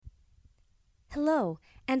Hello,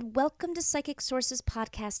 and welcome to Psychic Source's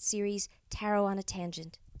podcast series, Tarot on a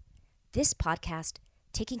Tangent. This podcast,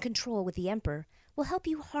 Taking Control with the Emperor, will help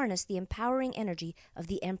you harness the empowering energy of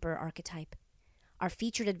the Emperor archetype. Our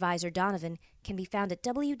featured advisor, Donovan, can be found at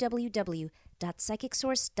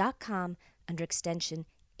www.psychicsource.com under extension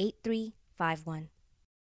 8351.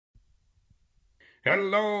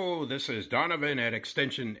 Hello, this is Donovan at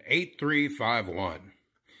extension 8351.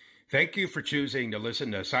 Thank you for choosing to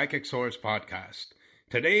listen to Psychic Source Podcast.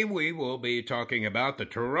 Today we will be talking about the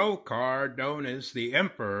tarot card known as the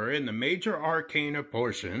Emperor in the Major Arcana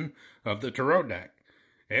portion of the tarot deck.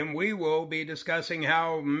 And we will be discussing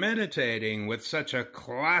how meditating with such a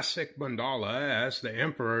classic mandala as the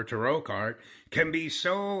Emperor tarot card can be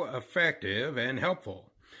so effective and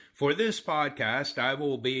helpful. For this podcast, I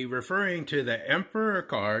will be referring to the Emperor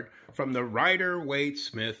card from the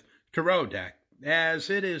Rider-Waite-Smith tarot deck, as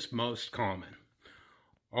it is most common.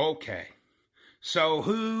 Okay, so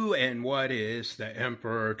who and what is the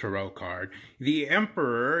Emperor tarot card? The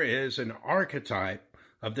Emperor is an archetype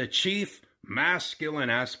of the chief masculine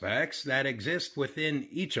aspects that exist within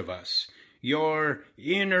each of us, your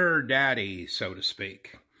inner daddy, so to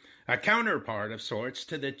speak, a counterpart of sorts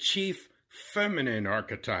to the chief feminine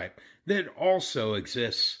archetype that also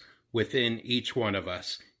exists within each one of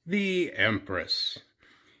us, the Empress.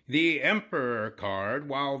 The Emperor card,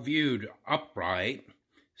 while viewed upright,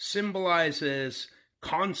 symbolizes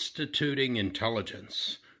constituting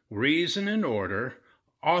intelligence, reason and order,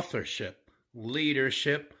 authorship,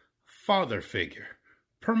 leadership, father figure,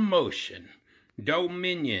 promotion,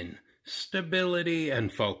 dominion, stability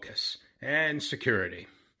and focus, and security.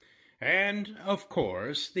 And, of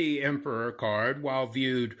course, the Emperor card, while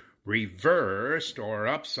viewed reversed or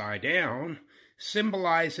upside down,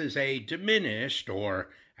 symbolizes a diminished or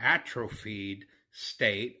atrophied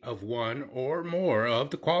state of one or more of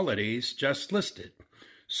the qualities just listed.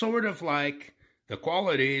 Sort of like the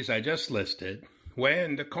qualities I just listed,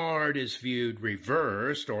 when the card is viewed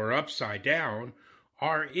reversed or upside down,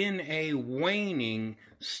 are in a waning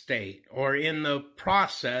state or in the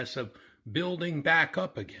process of building back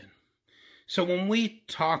up again. So when we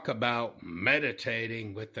talk about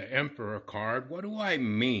meditating with the Emperor card, what do I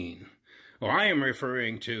mean? Well, I am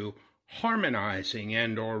referring to harmonizing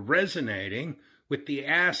and or resonating with the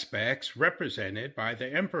aspects represented by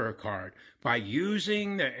the Emperor card by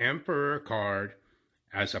using the Emperor card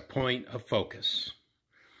as a point of focus.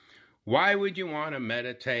 Why would you want to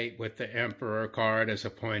meditate with the Emperor card as a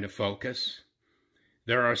point of focus?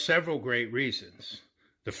 There are several great reasons.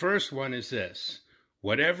 The first one is this: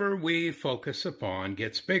 whatever we focus upon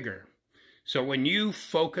gets bigger. So when you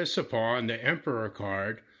focus upon the Emperor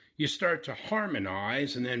card, you start to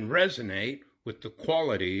harmonize and then resonate with the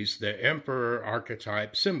qualities the Emperor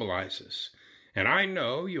archetype symbolizes. And I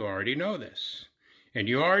know you already know this. And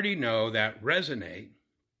you already know that resonate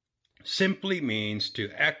simply means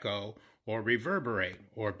to echo or reverberate,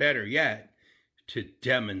 or better yet, to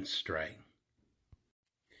demonstrate.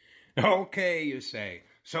 Okay, you say,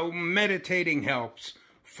 so meditating helps.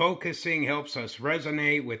 Focusing helps us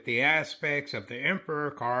resonate with the aspects of the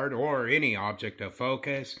Emperor card or any object of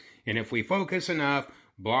focus. And if we focus enough,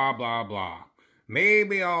 blah, blah, blah.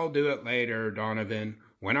 Maybe I'll do it later, Donovan,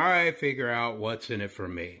 when I figure out what's in it for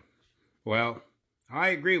me. Well, I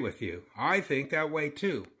agree with you. I think that way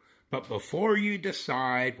too. But before you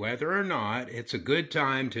decide whether or not it's a good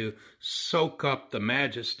time to soak up the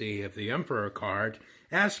majesty of the Emperor card,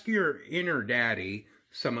 ask your inner daddy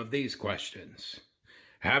some of these questions.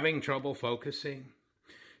 Having trouble focusing?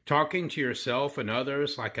 Talking to yourself and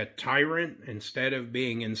others like a tyrant instead of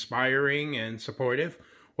being inspiring and supportive?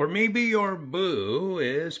 Or maybe your boo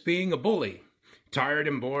is being a bully. Tired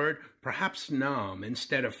and bored, perhaps numb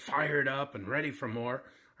instead of fired up and ready for more?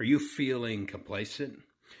 Are you feeling complacent?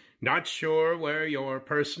 Not sure where your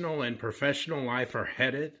personal and professional life are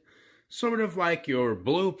headed? Sort of like your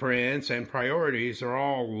blueprints and priorities are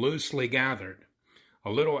all loosely gathered.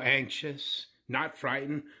 A little anxious? Not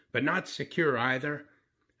frightened, but not secure either.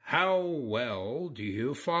 How well do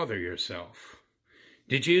you father yourself?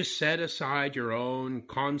 Did you set aside your own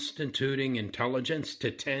constituting intelligence to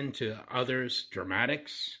tend to others'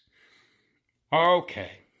 dramatics?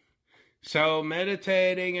 Okay, so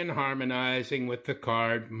meditating and harmonizing with the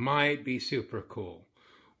card might be super cool.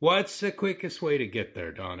 What's the quickest way to get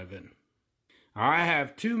there, Donovan? I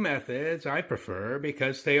have two methods I prefer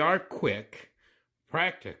because they are quick,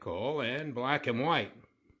 practical, and black and white.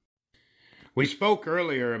 We spoke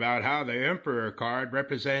earlier about how the Emperor card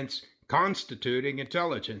represents constituting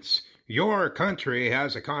intelligence, Your country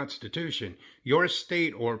has a constitution. Your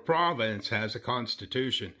state or province has a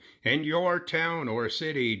constitution. And your town or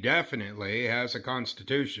city definitely has a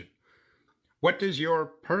constitution. What does your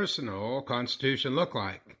personal constitution look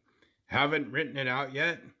like? Haven't written it out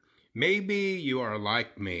yet? Maybe you are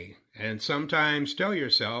like me and sometimes tell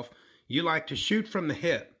yourself you like to shoot from the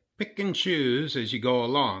hip, pick and choose as you go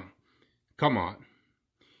along. Come on.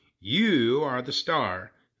 You are the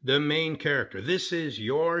star, the main character. This is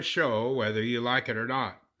your show, whether you like it or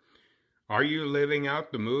not. Are you living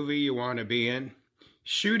out the movie you want to be in?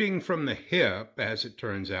 Shooting from the hip, as it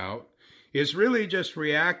turns out, is really just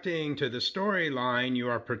reacting to the storyline you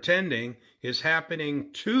are pretending is happening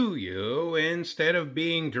to you instead of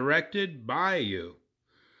being directed by you.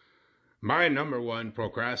 My number one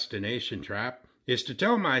procrastination trap is to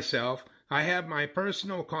tell myself I have my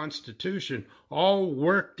personal constitution all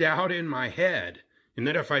worked out in my head, and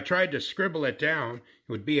that if I tried to scribble it down, it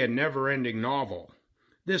would be a never-ending novel.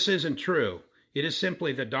 This isn't true. It is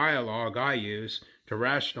simply the dialogue I use to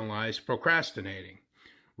rationalize procrastinating.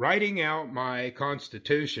 Writing out my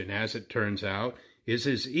constitution, as it turns out, is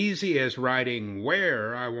as easy as writing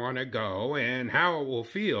where I want to go and how it will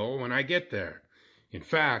feel when I get there. In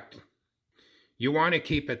fact, you want to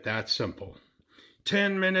keep it that simple.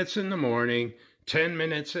 10 minutes in the morning, 10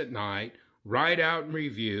 minutes at night, write out and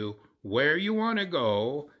review where you want to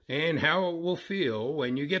go and how it will feel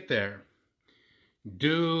when you get there.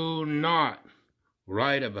 Do not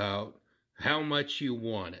write about how much you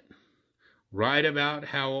want it. Write about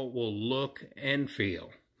how it will look and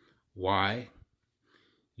feel. Why?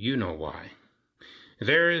 You know why.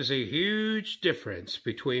 There is a huge difference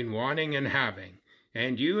between wanting and having,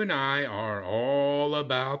 and you and I are all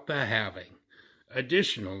about the having.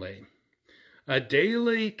 Additionally, a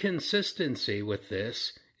daily consistency with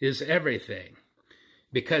this is everything,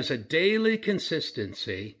 because a daily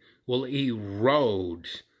consistency will erode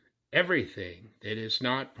everything that is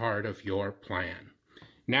not part of your plan.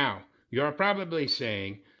 Now, you're probably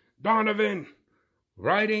saying, Donovan,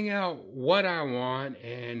 writing out what I want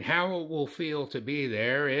and how it will feel to be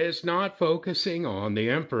there is not focusing on the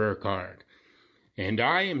Emperor card. And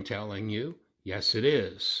I am telling you, yes, it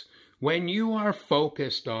is. When you are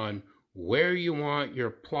focused on where you want your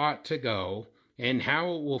plot to go and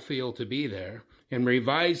how it will feel to be there, and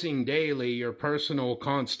revising daily your personal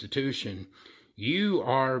constitution, you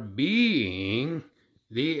are being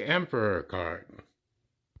the Emperor card.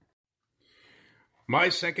 My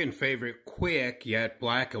second favorite quick yet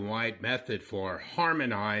black and white method for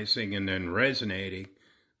harmonizing and then resonating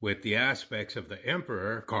with the aspects of the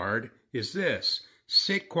Emperor card is this.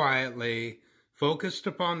 Sit quietly, focused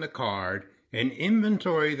upon the card, and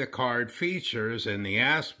inventory the card features and the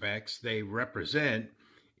aspects they represent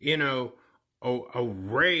in a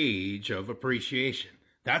rage of appreciation.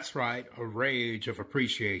 That's right, a rage of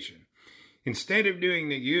appreciation. Instead of doing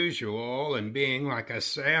the usual and being like a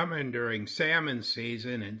salmon during salmon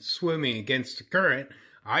season and swimming against the current,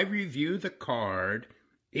 I review the card,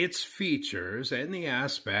 its features, and the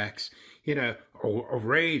aspects in a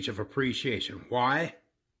rage of appreciation. Why?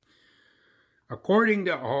 According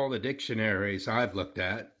to all the dictionaries I've looked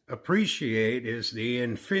at, appreciate is the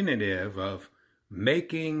infinitive of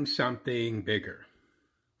making something bigger.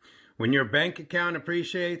 When your bank account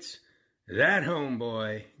appreciates, that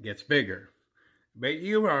homeboy gets bigger. But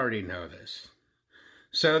you already know this.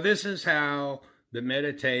 So this is how the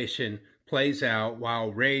meditation plays out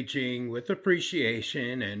while raging with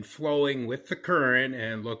appreciation and flowing with the current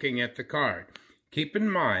and looking at the card. Keep in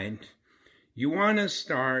mind, you want to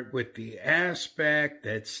start with the aspect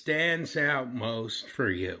that stands out most for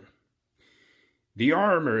you. The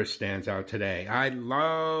armor stands out today. I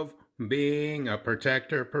love being a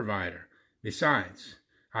protector-provider. Besides,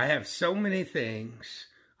 I have so many things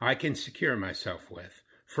I can secure myself with.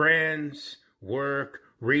 Friends, work,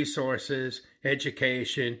 resources,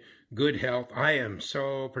 education, good health. I am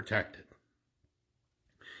so protected.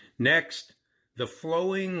 Next, the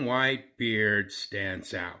flowing white beard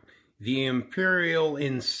stands out. The imperial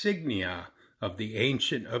insignia of the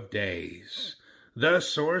Ancient of Days. The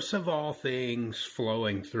source of all things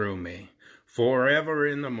flowing through me. Forever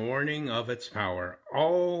in the morning of its power,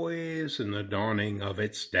 always in the dawning of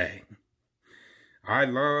its day. I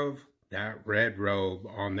love that red robe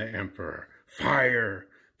on the Emperor. Fire,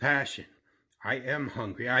 passion. I am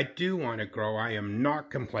hungry. I do want to grow. I am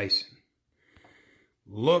not complacent.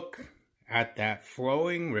 Look at that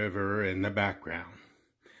flowing river in the background.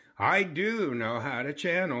 I do know how to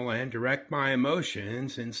channel and direct my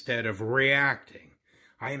emotions instead of reacting.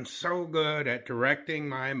 I am so good at directing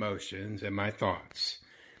my emotions and my thoughts.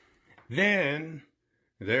 Then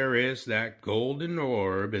there is that golden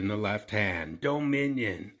orb in the left hand,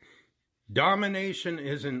 dominion. Domination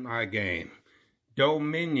isn't my game.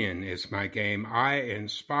 Dominion is my game. I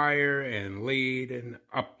inspire and lead and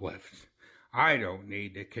uplift. I don't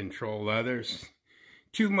need to control others.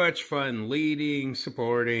 Too much fun leading,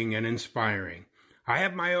 supporting, and inspiring. I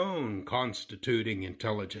have my own constituting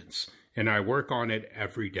intelligence, and I work on it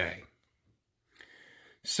every day.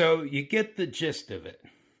 So you get the gist of it.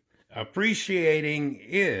 Appreciating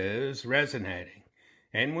is resonating.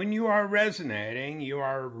 And when you are resonating, you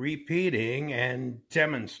are repeating and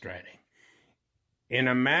demonstrating. In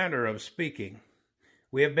a matter of speaking,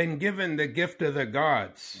 we have been given the gift of the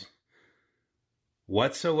gods.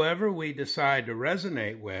 Whatsoever we decide to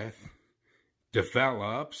resonate with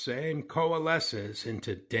develops and coalesces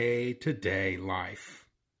into day-to-day life.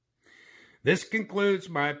 This concludes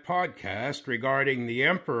my podcast regarding the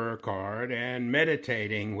Emperor card and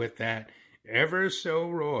meditating with that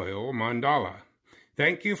ever-so-royal mandala.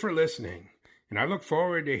 Thank you for listening, and I look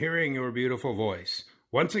forward to hearing your beautiful voice.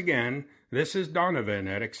 Once again, this is Donovan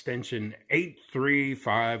at extension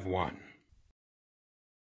 8351.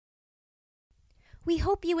 We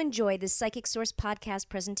hope you enjoyed this Psychic Source podcast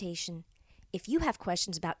presentation. If you have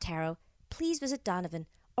questions about tarot, please visit Donovan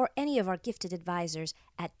or any of our gifted advisors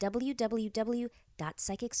at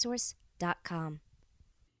www.psychicsource.com.